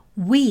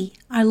We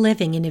are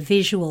living in a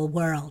visual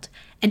world,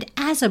 and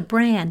as a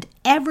brand,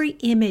 every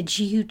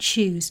image you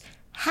choose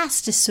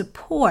has to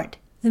support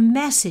the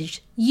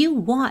message you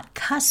want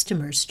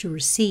customers to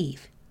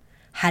receive.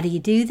 How do you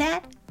do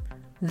that?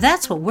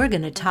 That's what we're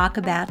going to talk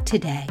about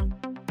today.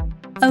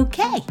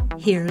 Okay,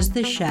 here's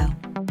the show.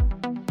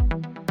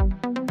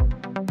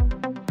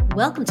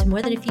 Welcome to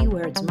More Than a Few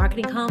Words,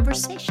 marketing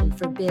conversation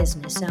for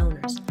business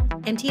owners.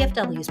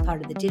 MTFW is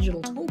part of the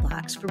digital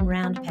toolbox from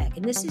Roundpeg,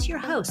 and this is your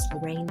host,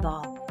 Lorraine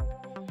Ball.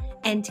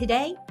 And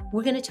today,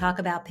 we're going to talk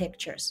about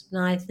pictures.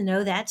 Now, I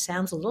know that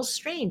sounds a little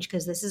strange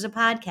because this is a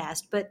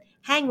podcast, but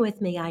hang with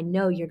me. I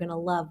know you're going to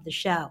love the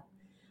show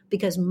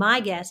because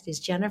my guest is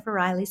Jennifer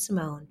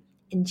Riley-Simone.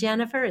 And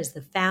Jennifer is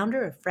the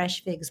founder of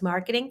Fresh Figs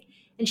Marketing,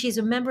 and she's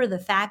a member of the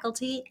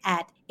faculty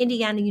at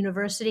Indiana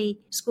University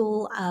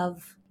School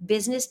of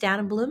Business down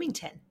in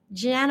Bloomington.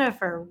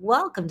 Jennifer,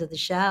 welcome to the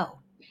show.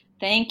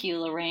 Thank you,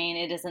 Lorraine.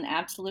 It is an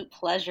absolute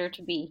pleasure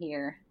to be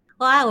here.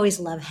 Well, I always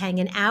love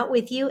hanging out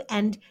with you.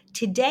 And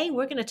today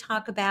we're going to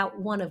talk about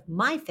one of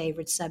my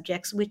favorite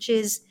subjects, which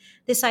is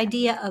this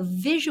idea of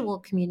visual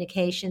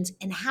communications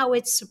and how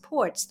it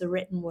supports the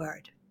written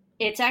word.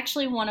 It's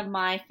actually one of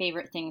my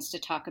favorite things to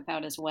talk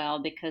about as well,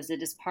 because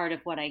it is part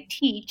of what I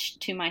teach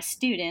to my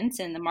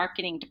students in the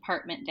marketing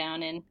department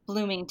down in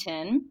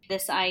Bloomington.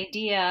 This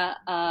idea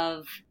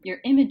of your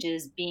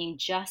images being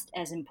just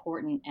as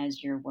important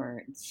as your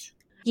words.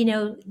 You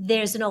know,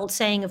 there's an old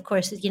saying, of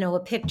course, a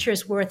picture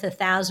is worth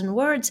 1,000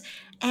 words.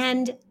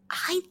 And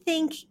I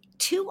think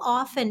too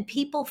often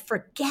people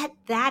forget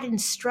that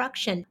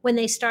instruction when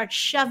they start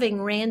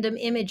shoving random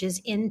images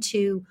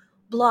into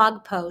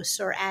blog posts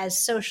or as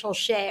social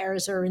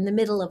shares or in the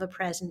middle of a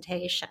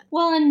presentation.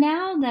 Well, and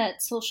now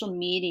that social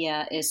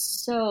media is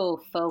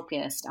so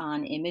focused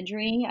on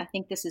imagery, I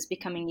think this is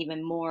becoming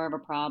even more of a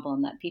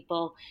problem, that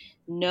people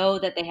know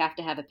that they have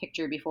to have a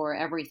picture before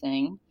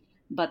everything,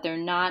 but they're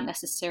not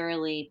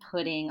necessarily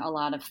putting a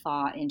lot of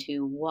thought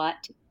into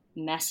what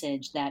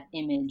message that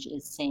image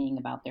is saying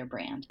about their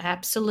brand.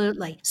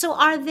 Absolutely. So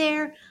are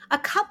there a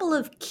couple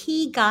of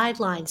key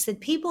guidelines that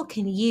people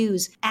can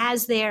use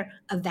as they're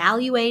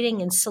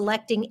evaluating and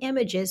selecting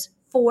images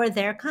for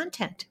their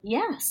content?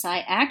 Yes, I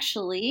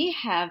actually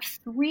have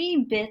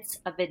 3 bits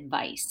of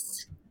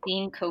advice: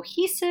 being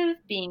cohesive,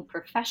 being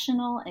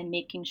professional, and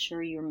making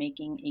sure you're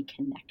making a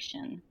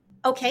connection.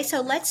 Okay, so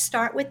let's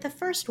start with the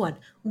first one.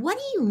 What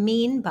do you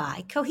mean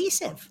by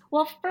cohesive?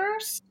 Well,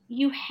 first,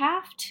 you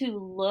have to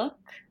look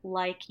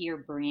like your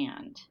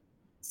brand.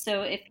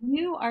 So if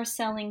you are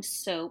selling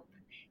soap,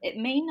 it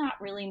may not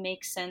really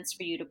make sense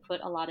for you to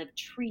put a lot of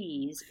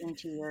trees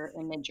into your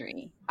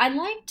imagery. I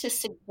like to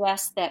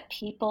suggest that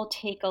people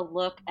take a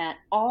look at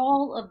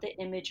all of the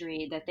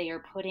imagery that they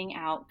are putting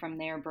out from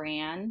their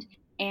brand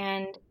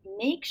and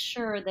make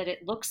sure that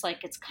it looks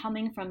like it's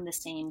coming from the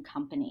same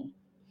company.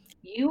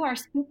 You are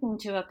speaking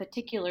to a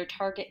particular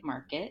target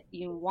market.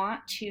 You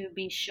want to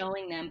be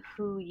showing them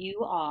who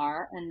you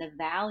are and the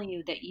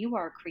value that you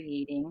are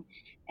creating,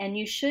 and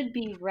you should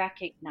be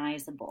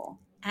recognizable.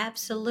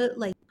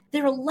 Absolutely.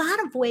 There are a lot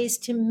of ways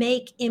to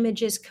make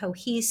images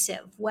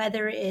cohesive,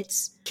 whether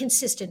it's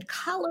consistent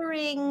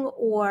coloring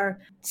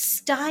or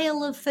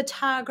style of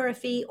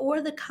photography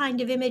or the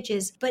kind of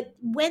images. But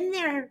when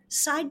they're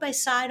side by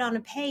side on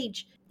a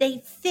page,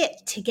 they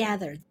fit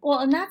together. Well,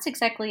 and that's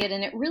exactly it.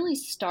 And it really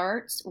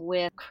starts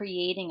with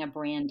creating a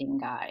branding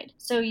guide.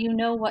 So you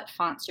know what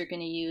fonts you're going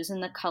to use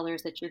and the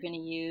colors that you're going to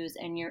use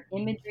and your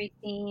imagery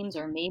themes,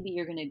 or maybe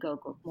you're going to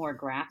go more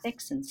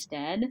graphics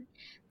instead.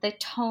 The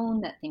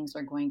tone that things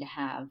are going to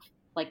have,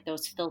 like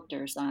those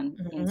filters on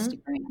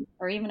Instagram,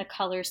 or even a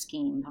color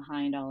scheme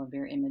behind all of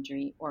your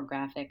imagery or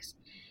graphics.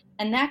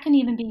 And that can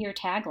even be your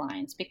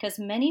taglines, because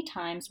many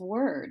times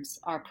words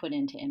are put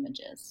into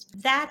images.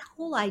 That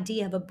whole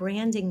idea of a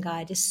branding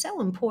guide is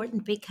so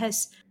important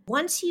because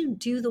once you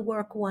do the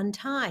work one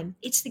time,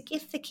 it's the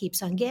gift that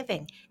keeps on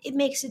giving. It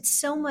makes it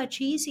so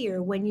much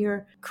easier when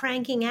you're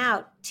cranking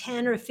out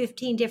 10 or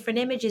 15 different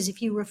images.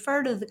 If you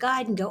refer to the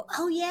guide and go,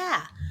 oh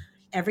yeah,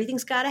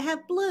 everything's got to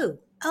have blue.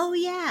 Oh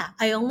yeah,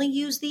 I only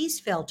use these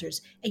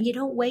filters. And you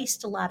don't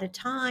waste a lot of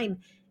time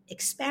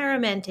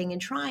experimenting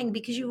and trying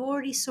because you've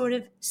already sort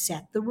of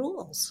set the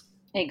rules.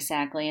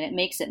 Exactly. And it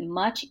makes it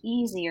much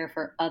easier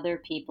for other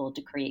people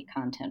to create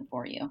content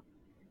for you.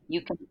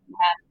 You can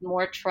have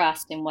more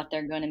trust in what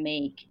they're going to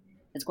make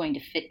that's going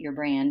to fit your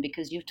brand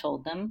because you've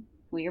told them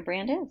who your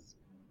brand is.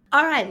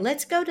 All right,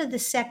 let's go to the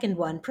second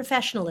one,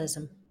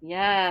 professionalism.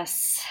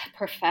 Yes,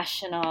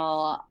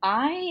 professional.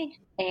 I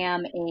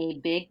am a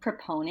big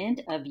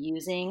proponent of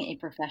using a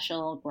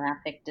professional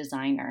graphic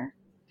designer.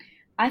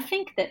 I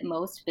think that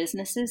most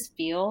businesses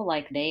feel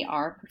like they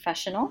are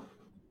professional,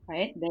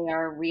 right? They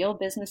are real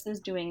businesses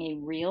doing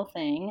a real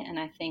thing. And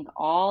I think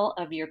all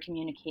of your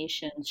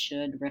communications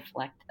should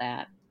reflect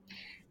that.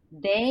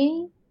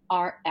 They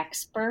are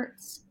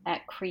experts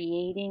at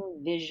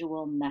creating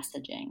visual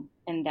messaging.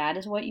 And that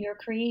is what you're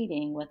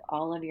creating with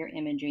all of your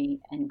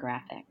imagery and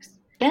graphics.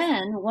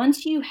 Then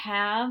once you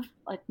have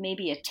like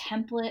maybe a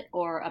template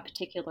or a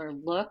particular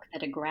look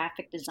that a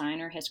graphic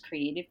designer has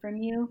created from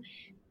you,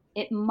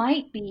 it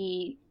might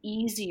be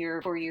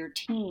easier for your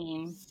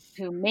team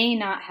who may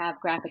not have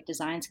graphic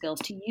design skills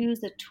to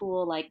use a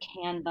tool like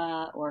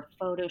Canva or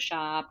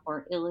Photoshop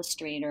or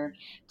Illustrator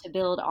to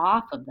build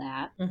off of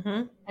that.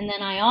 Mm-hmm. And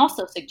then I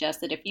also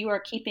suggest that if you are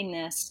keeping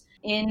this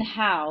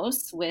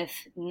in-house with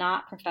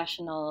not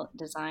professional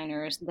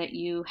designers, that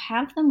you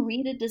have them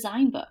read a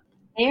design book.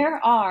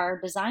 There are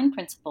design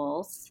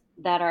principles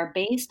that are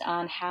based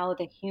on how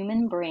the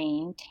human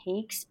brain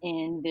takes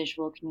in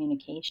visual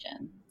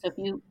communication. So if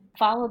you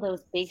follow those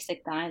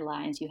basic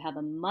guidelines, you have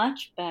a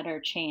much better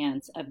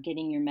chance of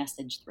getting your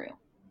message through.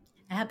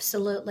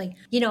 Absolutely.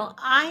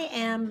 I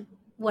am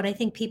what I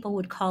think people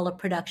would call a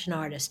production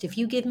artist. If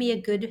you give me a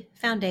good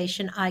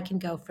foundation, I can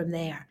go from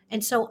there.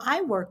 And so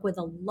I work with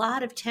a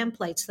lot of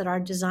templates that our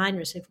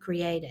designers have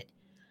created.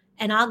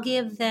 And I'll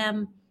give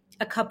them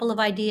a couple of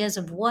ideas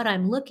of what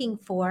I'm looking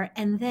for,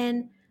 and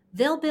then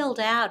they'll build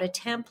out a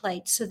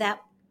template so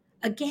that,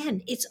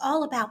 again, it's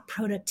all about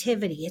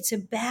productivity. It's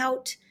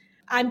about,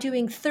 I'm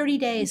doing 30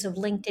 days of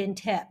LinkedIn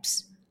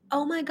tips.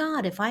 Oh my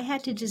God, if I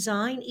had to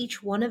design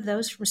each one of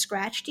those from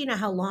scratch, do you know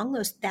how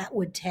long that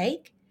would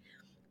take?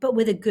 But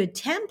with a good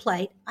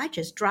template, I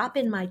just drop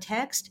in my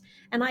text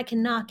and I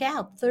can knock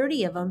out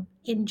 30 of them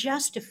in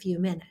just a few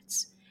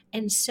minutes.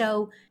 And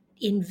so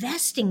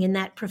investing in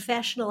that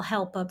professional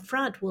help up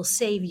front will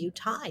save you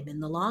time in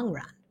the long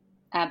run.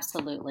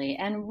 Absolutely.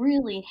 And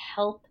really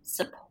help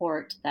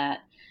support that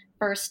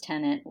first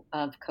tenet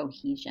of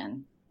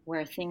cohesion,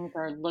 where things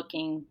are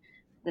looking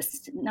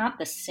not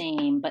the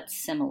same, but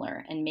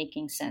similar and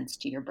making sense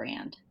to your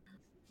brand.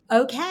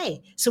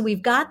 Okay, so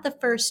we've got the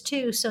first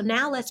two. So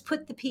now let's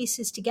put the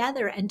pieces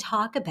together and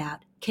talk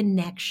about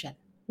connection.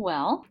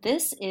 Well,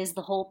 this is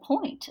the whole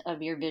point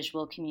of your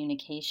visual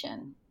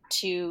communication,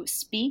 to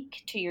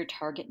speak to your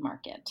target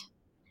market.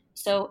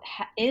 So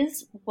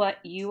is what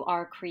you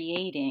are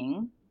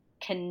creating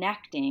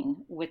connecting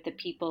with the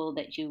people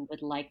that you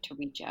would like to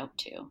reach out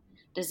to?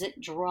 Does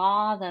it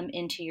draw them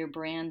into your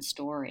brand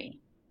story?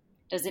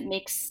 Does it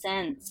make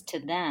sense to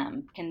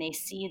them? Can they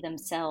see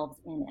themselves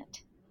in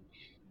it?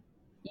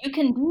 You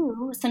can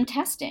do some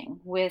testing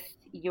with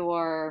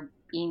your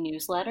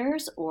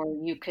e-newsletters, or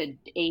you could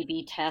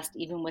A/B test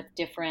even with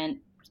different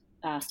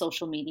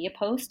social media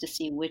posts to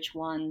see which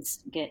ones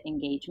get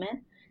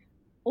engagement.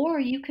 Or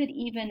you could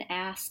even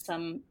ask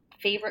some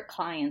favorite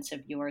clients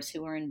of yours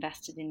who are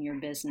invested in your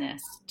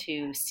business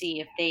to see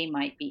if they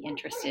might be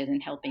interested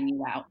in helping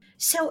you out.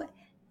 So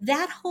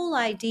that whole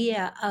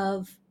idea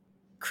of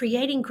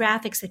creating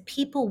graphics that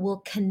people will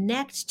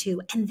connect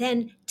to and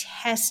then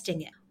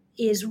testing it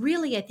is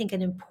really, I think,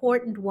 an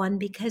important one,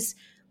 because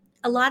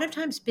a lot of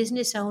times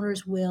business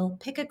owners will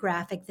pick a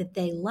graphic that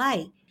they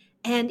like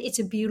and it's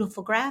a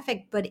beautiful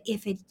graphic, but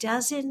if it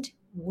doesn't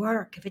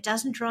work, if it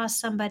doesn't draw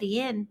somebody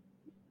in,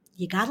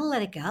 you got to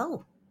let it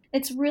go.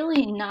 It's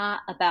really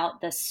not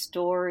about the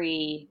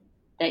story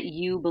that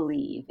you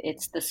believe.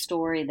 It's the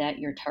story that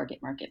your target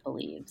market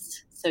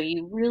believes. So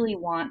you really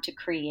want to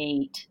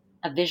create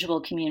a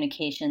visual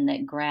communication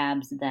that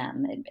grabs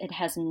them. It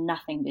has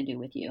nothing to do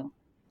with you.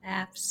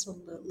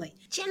 Absolutely.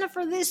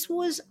 Jennifer, this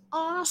was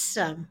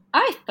awesome.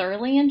 I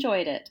thoroughly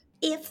enjoyed it.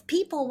 If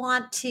people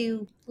want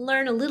to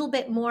learn a little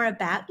bit more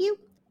about you,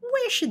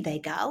 where should they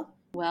go?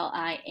 Well,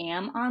 I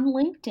am on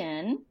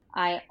LinkedIn.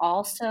 I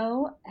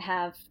also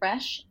have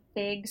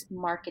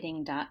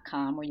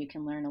freshfigsmarketing.com, where you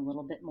can learn a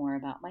little bit more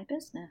about my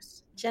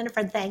business.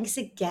 Jennifer, thanks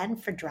again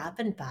for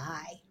dropping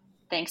by.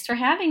 Thanks for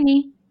having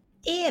me.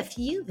 If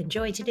you've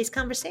enjoyed today's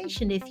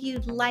conversation, if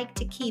you'd like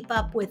to keep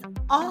up with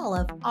all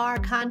of our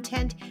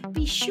content,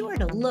 be sure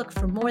to look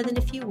for More Than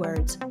a Few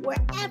Words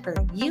wherever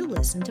you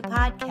listen to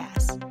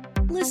podcasts.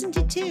 Listen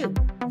to two.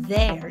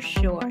 They're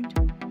short.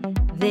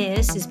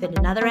 This has been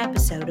another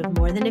episode of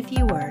More Than a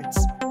Few Words.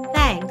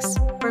 Thanks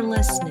for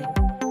listening.